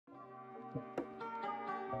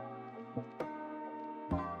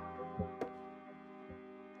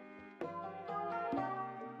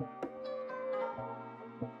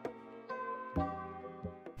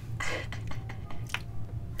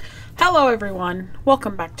Hello everyone,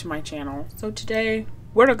 welcome back to my channel. So today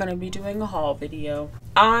we're going to be doing a haul video.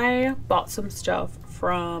 I bought some stuff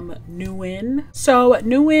from YEMEN. So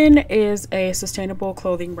YEMEN is a sustainable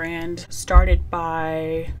clothing brand started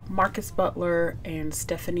by Marcus Butler and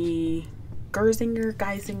Stephanie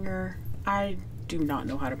Geisinger. I do not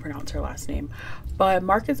know how to pronounce her last name, but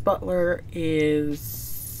Marcus Butler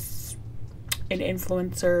is an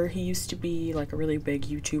influencer. He used to be like a really big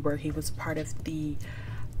YouTuber. He was part of the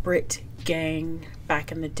Brit gang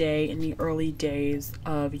back in the day, in the early days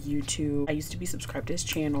of YouTube. I used to be subscribed to his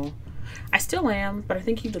channel. I still am, but I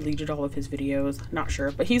think he deleted all of his videos, not sure.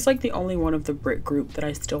 But he's like the only one of the Brit group that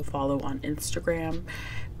I still follow on Instagram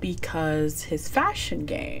because his fashion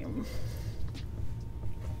game.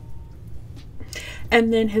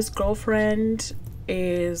 And then his girlfriend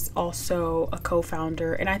is also a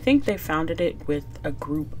co-founder, and I think they founded it with a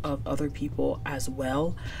group of other people as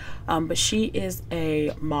well. But she is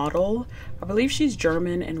a model. I believe she's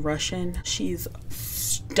German and Russian. She's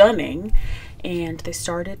stunning, and they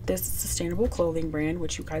started this sustainable clothing brand,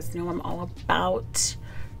 which you guys know I'm all about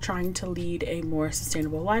trying to lead a more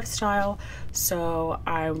sustainable lifestyle. So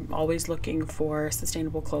I'm always looking for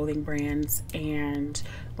sustainable clothing brands, and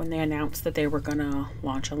when they announced that they were gonna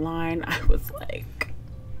launch a line, I was like,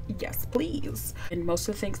 yes please. And most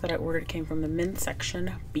of the things that I ordered came from the men's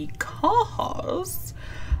section because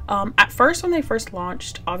at first, when they first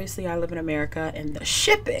launched, obviously I live in America, and the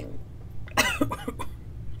shipping I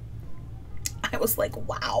was like,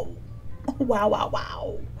 wow.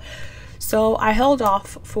 So I held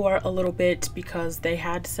off for a little bit because they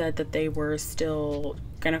had said that they were still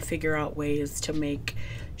gonna figure out ways to make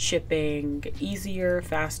shipping easier,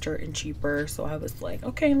 faster, and cheaper. So I was like,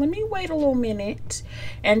 okay, let me wait a little minute.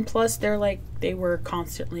 And plus they were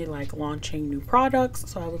constantly like launching new products.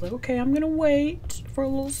 So I was like, okay, I'm gonna wait for a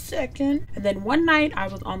little second. And then one night I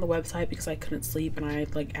was on the website because I couldn't sleep, and I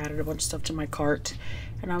had like added a bunch of stuff to my cart.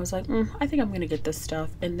 And I was like, I think I'm gonna get this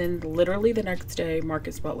stuff. And then literally the next day,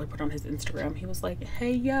 Marcus Butler put on his Instagram, he was like,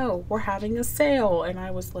 hey, yo, we're having a sale. And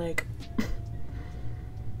I was like,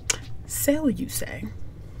 sale, you say?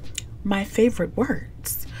 My favorite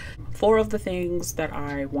words. 4 of the things that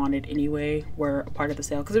I wanted anyway were a part of the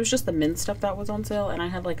sale because it was just the men's stuff that was on sale, and I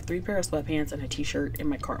had like 3 pair of sweatpants and a t-shirt in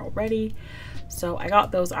my cart already. So I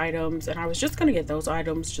got those items, and I was just gonna get those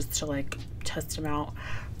items just to like test them out.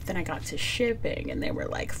 But then I got to shipping and they were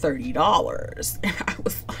like $30, and I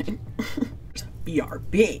was like,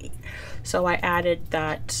 BRB. So I added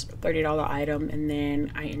that $30 item, and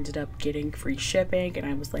then I ended up getting free shipping, and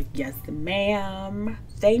I was like, yes ma'am,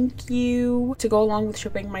 thank you. To go along with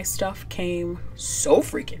shipping, my stuff came so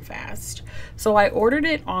freaking fast. So I ordered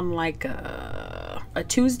it on like a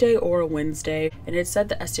Tuesday or a Wednesday, and it said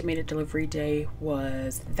the estimated delivery day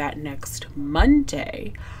was that next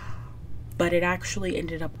Monday, but it actually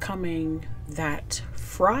ended up coming that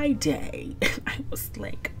Friday. I was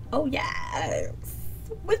like, oh yes,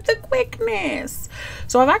 with the quickness.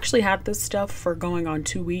 So I've actually had this stuff for going on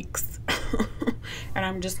 2 weeks and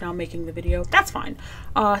I'm just now making the video. That's fine.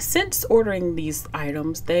 Since ordering these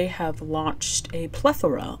items, they have launched a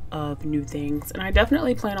plethora of new things, and I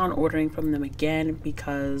definitely plan on ordering from them again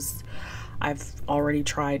because I've already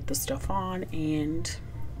tried the stuff on. And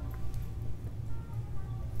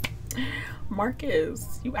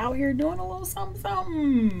Marcus, you out here doing a little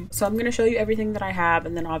something. So I'm gonna show you everything that I have,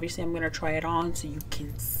 and then obviously I'm gonna try it on so you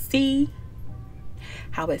can see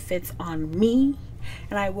how it fits on me.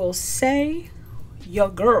 And I will say, your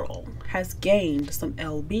girl has gained some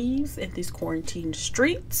lbs in these quarantine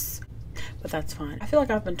streets, but that's fine. I feel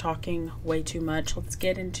like I've been talking way too much. Let's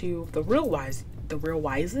get into the real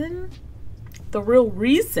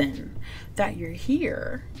reason that you're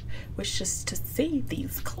here, which is to see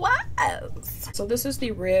these clothes. So this is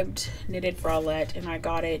the ribbed knitted bralette, and I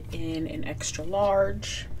got it in an extra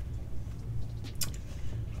large.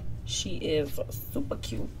 She is super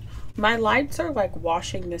cute. My lights are like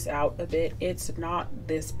washing this out a bit. It's not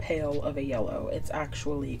this pale of a yellow, it's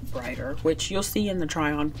actually brighter, which you'll see in the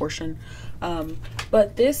try on portion.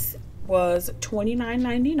 But this was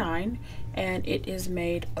 $29.99, and it is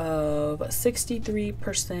made of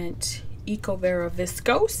 63% Ecovera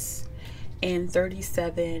viscose and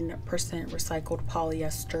 37% recycled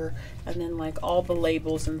polyester, and then like all the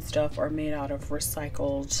labels and stuff are made out of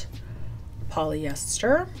recycled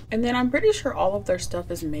polyester. And then I'm pretty sure all of their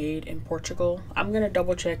stuff is made in Portugal. I'm gonna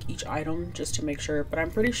double check each item just to make sure, but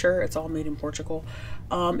I'm pretty sure it's all made in Portugal.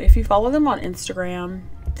 If you follow them on Instagram,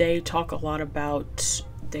 they talk a lot about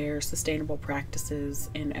their sustainable practices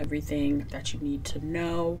and everything that you need to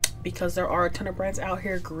know, because there are a ton of brands out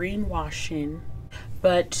here greenwashing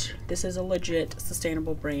but this is a legit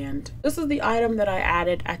sustainable brand. This is the item that I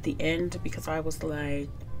added at the end because I was like,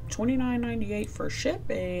 $29.98 for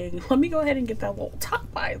shipping. Let me go ahead and get that little top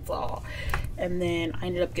I saw. And then I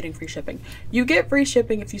ended up getting free shipping. You get free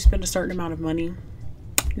shipping if you spend a certain amount of money.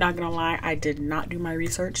 Not gonna lie, I did not do my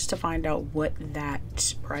research to find out what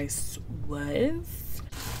that price was.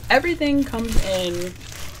 Everything comes in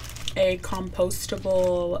a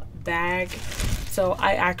compostable bag. So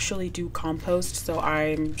I actually do compost. So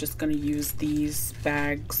I'm just gonna use these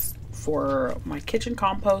bags for my kitchen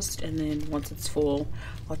compost, and then once it's full,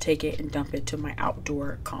 I'll take it and dump it to my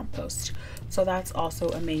outdoor compost. So that's also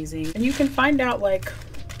amazing. And you can find out, like,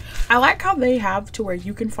 I like how they have to where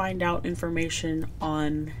you can find out information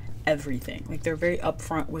on everything. Like, they're very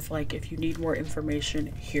upfront with, like, if you need more information,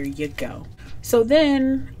 here you go. So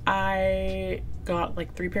then I got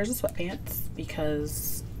like 3 pairs of sweatpants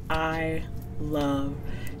because I love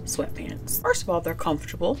sweatpants. First of all, they're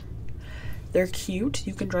comfortable. They're cute.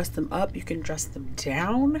 You can dress them up, you can dress them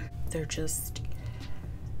down. They're just,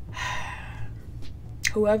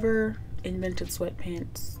 whoever invented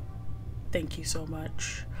sweatpants, thank you so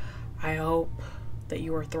much. I hope that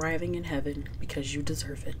you are thriving in heaven because you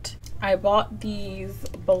deserve it. I bought these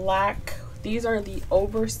black, these are the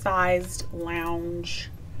oversized lounge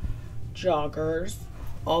joggers.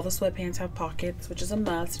 All the sweatpants have pockets, which is a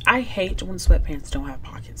must. I hate when sweatpants don't have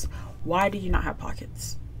pockets. Why do you not have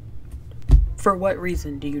pockets? For what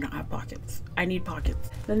reason do you not have pockets? I need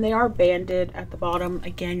pockets. Then they are banded at the bottom.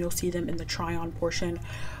 Again, you'll see them in the try on portion,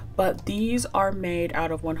 but these are made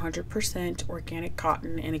out of 100% organic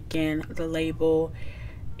cotton. And again, the label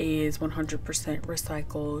is 100%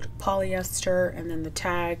 recycled polyester. And then the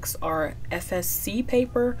tags are FSC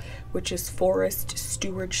paper, which is Forest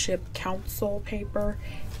Stewardship Council paper,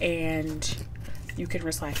 and you can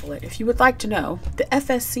recycle it. If you would like to know, the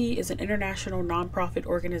FSC is an international nonprofit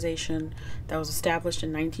organization that was established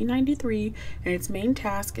in 1993, and its main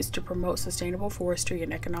task is to promote sustainable forestry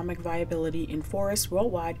and economic viability in forests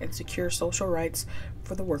worldwide and secure social rights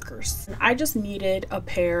for the workers. And I just needed a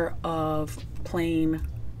pair of plain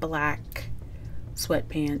black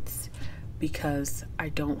sweatpants because I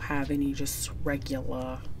don't have any just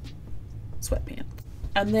regular sweatpants.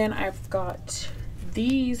 And then I've got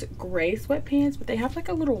these gray sweatpants, but they have like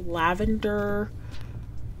a little lavender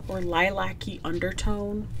or lilac-y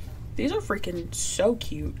undertone. These are freaking so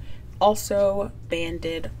cute. Also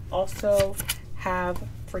banded, also have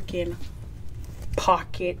freaking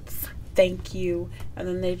pockets, thank you. And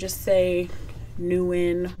then they just say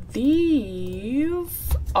Nguyen.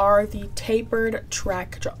 These are the tapered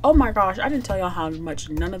track. Oh my gosh, I didn't tell y'all how much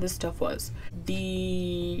none of this stuff was.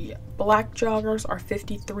 The black joggers are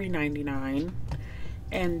 $53.99.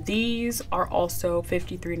 And these are also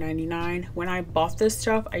 $53.99. When I bought this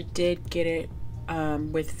stuff, I did get it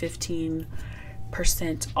with 15%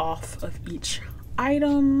 off of each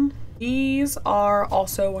item. These are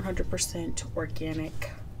also 100%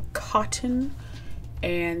 organic cotton,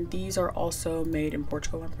 and these are also made in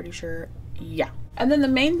Portugal, I'm pretty sure. Yeah. And then the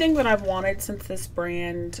main thing that I've wanted since this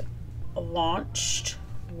brand launched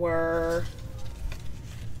were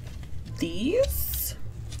these.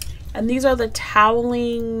 And these are the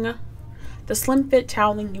toweling, the slim fit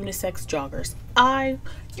toweling unisex joggers.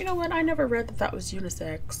 You know what? I never read that that was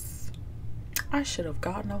unisex. I should have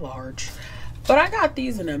gotten a large, but I got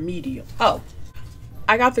these in a medium. Oh,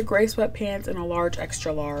 I got the gray sweatpants in a large,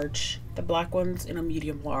 extra large, the black ones in a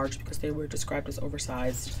medium large because they were described as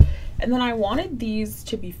oversized. And then I wanted these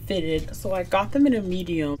to be fitted, so I got them in a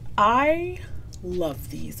medium. I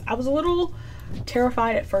love these. I was a little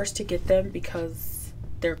terrified at first to get them because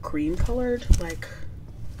they're cream colored. Like,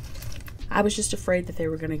 I was just afraid that they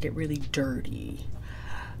were gonna get really dirty.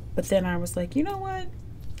 But then I was like, you know what?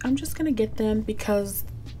 I'm just gonna get them because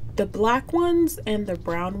the black ones and the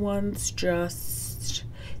brown ones just,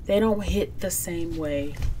 they don't hit the same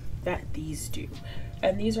way that these do.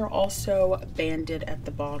 And these are also banded at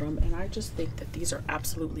the bottom, and I just think that these are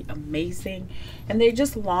absolutely amazing. And they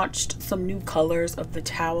just launched some new colors of the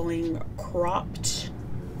toweling cropped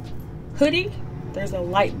hoodie. There's a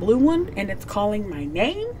light blue one and it's calling my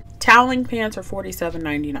name. Toweling pants are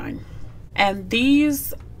 $47.99. And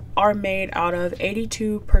these are made out of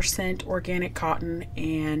 82% organic cotton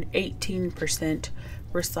and 18%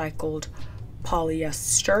 recycled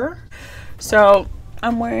polyester. So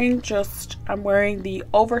I'm wearing the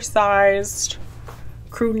oversized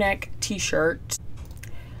crew neck t-shirt.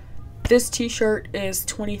 This t-shirt is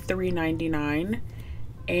 $23.99.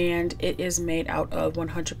 And it is made out of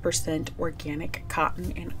 100% organic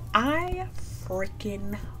cotton, and I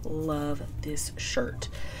freaking love this shirt.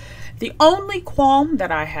 The only qualm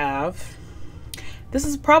that I have This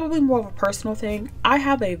is probably more of a personal thing. I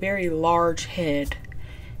have a very large head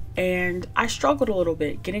and I struggled a little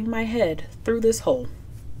bit getting my head through this hole.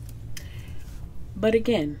 But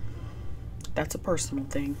again, that's a personal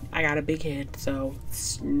thing. I got a big head, so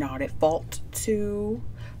it's not at fault to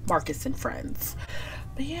Marcus and friends.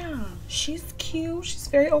 But yeah, she's cute. She's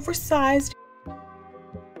very oversized.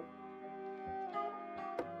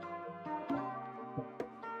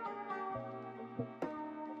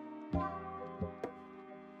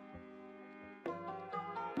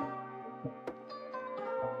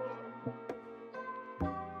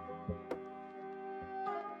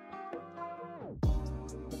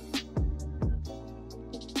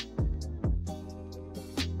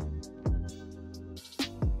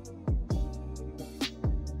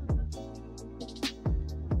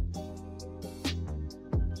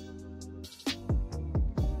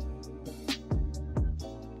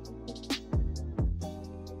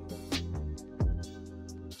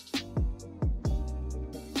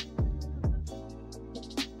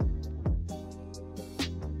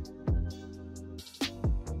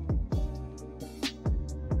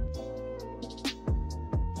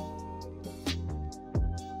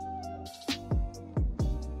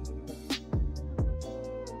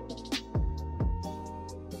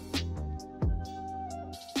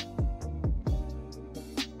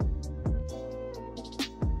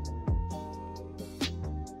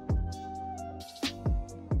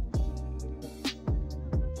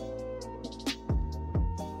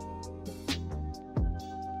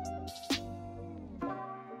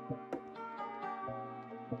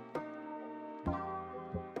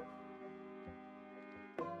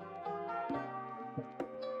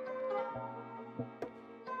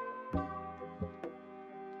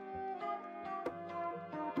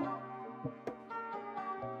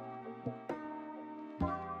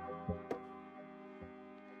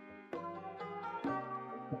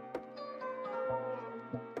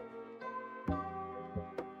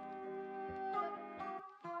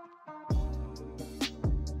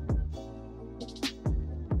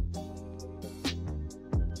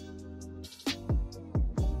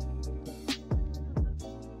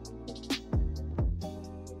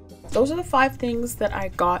 Those are the 5 things that I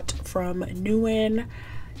got from YEMEN.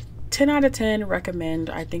 10 out of 10 recommend.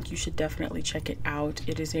 I think you should definitely check it out.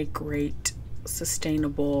 It is a great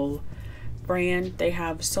sustainable brand. They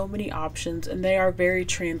have so many options and they are very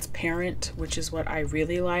transparent, which is what I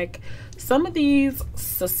really like. Some of these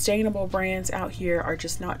sustainable brands out here are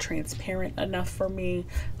just not transparent enough for me.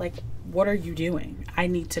 Like, what are you doing? I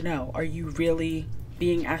need to know. Are you really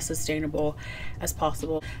being as sustainable as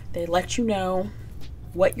possible? They let you know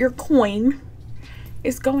what your coin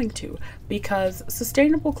is going to, because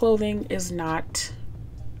sustainable clothing is not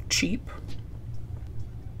cheap.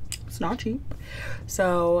 It's not cheap.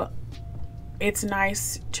 So it's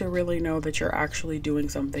nice to really know that you're actually doing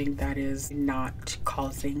something that is not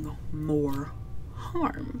causing more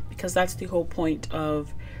harm, because that's the whole point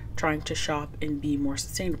of trying to shop and be more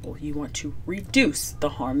sustainable. You want to reduce the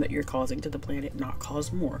harm that you're causing to the planet, not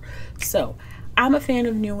cause more. So I'm a fan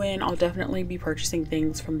of YEMEN. I'll definitely be purchasing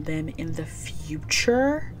things from them in the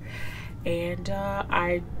future, and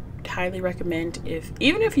I highly recommend,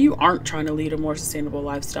 even if you aren't trying to lead a more sustainable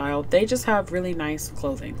lifestyle, they just have really nice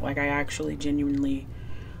clothing. Like, I actually genuinely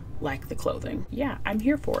like the clothing. Yeah, I'm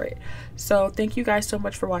here for it. So thank you guys so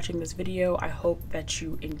much for watching this video. I hope that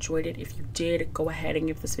you enjoyed it. If you did, go ahead and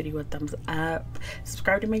give this video a thumbs up,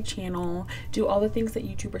 subscribe to my channel, do all the things that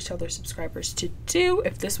YouTubers tell their subscribers to do.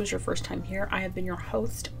 If this was your first time here, I have been your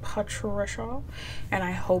host, Patricia, and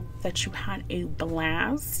I hope that you had a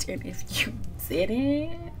blast. And if you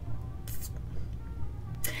didn't,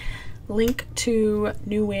 link to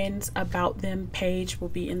YEMEN's About Them page will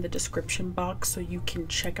be in the description box, so you can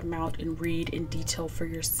check them out and read in detail for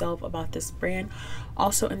yourself about this brand.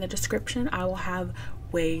 Also in the description, I will have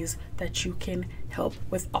ways that you can help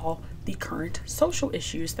with all the current social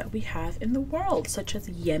issues that we have in the world, such as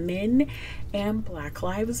YEMEN and Black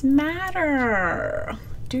Lives Matter.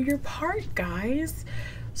 Do your part, guys.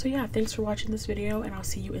 So yeah, thanks for watching this video, and I'll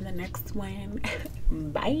see you in the next one.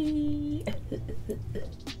 Bye.